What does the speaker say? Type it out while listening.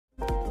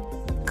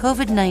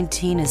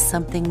COVID-19 is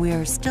something we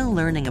are still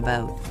learning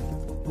about.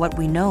 What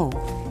we know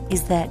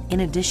is that in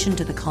addition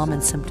to the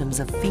common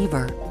symptoms of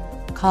fever,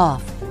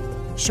 cough,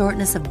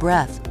 shortness of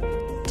breath,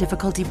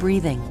 difficulty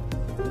breathing,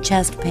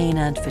 chest pain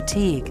and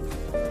fatigue,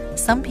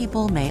 some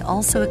people may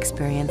also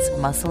experience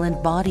muscle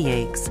and body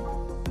aches,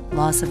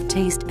 loss of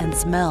taste and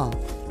smell,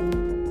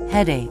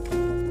 headache,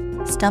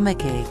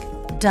 stomach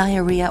ache,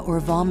 diarrhea or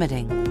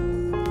vomiting,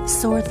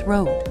 sore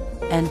throat,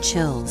 and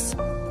chills.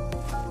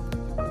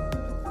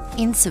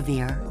 In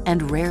severe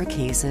and rare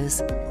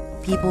cases,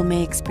 people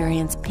may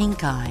experience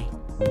pink eye,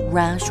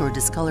 rash or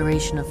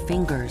discoloration of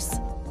fingers.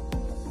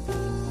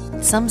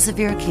 Some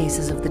severe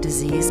cases of the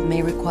disease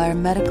may require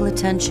medical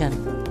attention,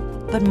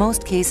 but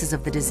most cases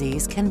of the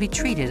disease can be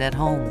treated at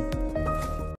home.